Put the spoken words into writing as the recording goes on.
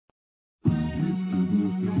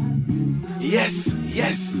Yes,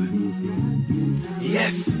 yes.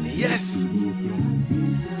 Yes, yes.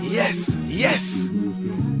 Yes, yes.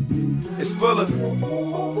 It's Fulla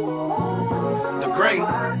The Gr8.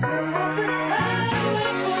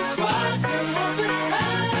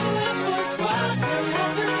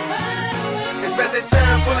 It's about that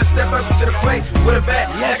time Fulla step up to the plate with a bat.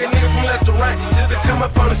 Yes. Like a nigga from left to right just to come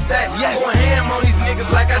up on the stack. Yes. Going ham on these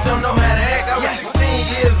niggas like I don't know how to act. I was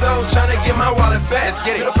 16 years old trying to get my wallet fast.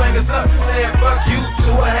 Get it. Put the fingers up, saying fuck you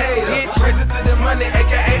to a hater. Raise it to the money,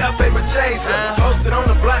 aka a paper chaser. Posted on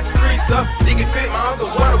the block, creased up, digging fit. My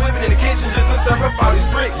uncle's water whipping in the kitchen just to serve up all these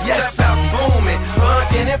bricks. Yes. Trap house booming,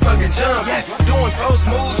 bunking and fucking jumping. Yes. Doing post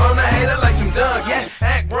moves on the hater like some dunk. Yes.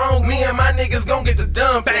 Act wrong, me and my niggas gon' get the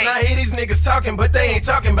dumping. I hear these niggas talking, but they ain't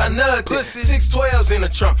talking about nothing. 612s in the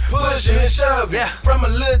trunk, pushing and shoving. Yeah. From a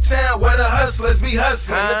little town where the hustlers be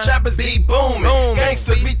hustling, the trappers be booming,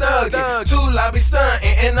 gangsters be thugging, two lobbies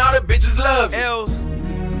stunting, and all the bitches love it.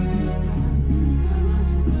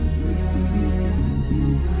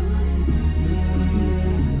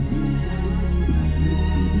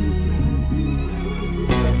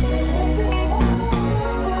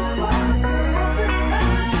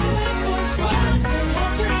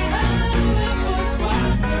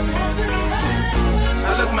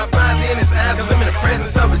 Cause I'm in the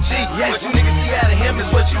presence of a G. Yes. What you niggas see out of him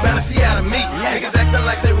is what you better see out of me. Yes. Niggas acting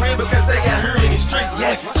like they real because they out here in these streets.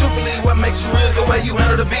 Yes. Truthfully, what makes you real is the way you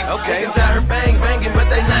handle the beat. Okay. Niggas out here banging,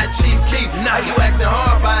 but they not Chief Keef. Now you acting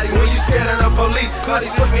hard body when you scared of the police. All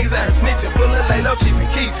these fuck niggas out here snitching, Fulla lay low, Chief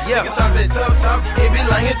and Keef. Yeah. Niggas talk that tough talk and be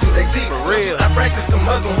lying through their teeth. For real. I practice the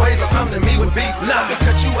Muslim ways, don't come to me with beef. Nah. To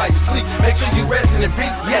cut you while you sleep, make sure you resting in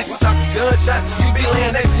peace. Yes. We talking gunshots, you be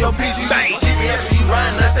laying next to your piece. You bang. GPS when you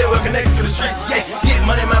riding, I stay well connected to the streets. Yes. Get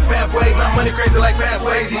money my pathway, my money crazy like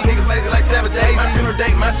pathways. These niggas lazy like savage days. My funeral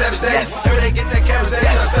date, my savage days. Yes. Every day get that cabbage days.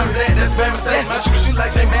 Yes. Some of that, that's a bad mistake. Yes. My shoot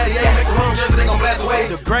like St. Batty, make the wrong jersey, they gon' blast away.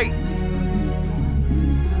 The Gr8.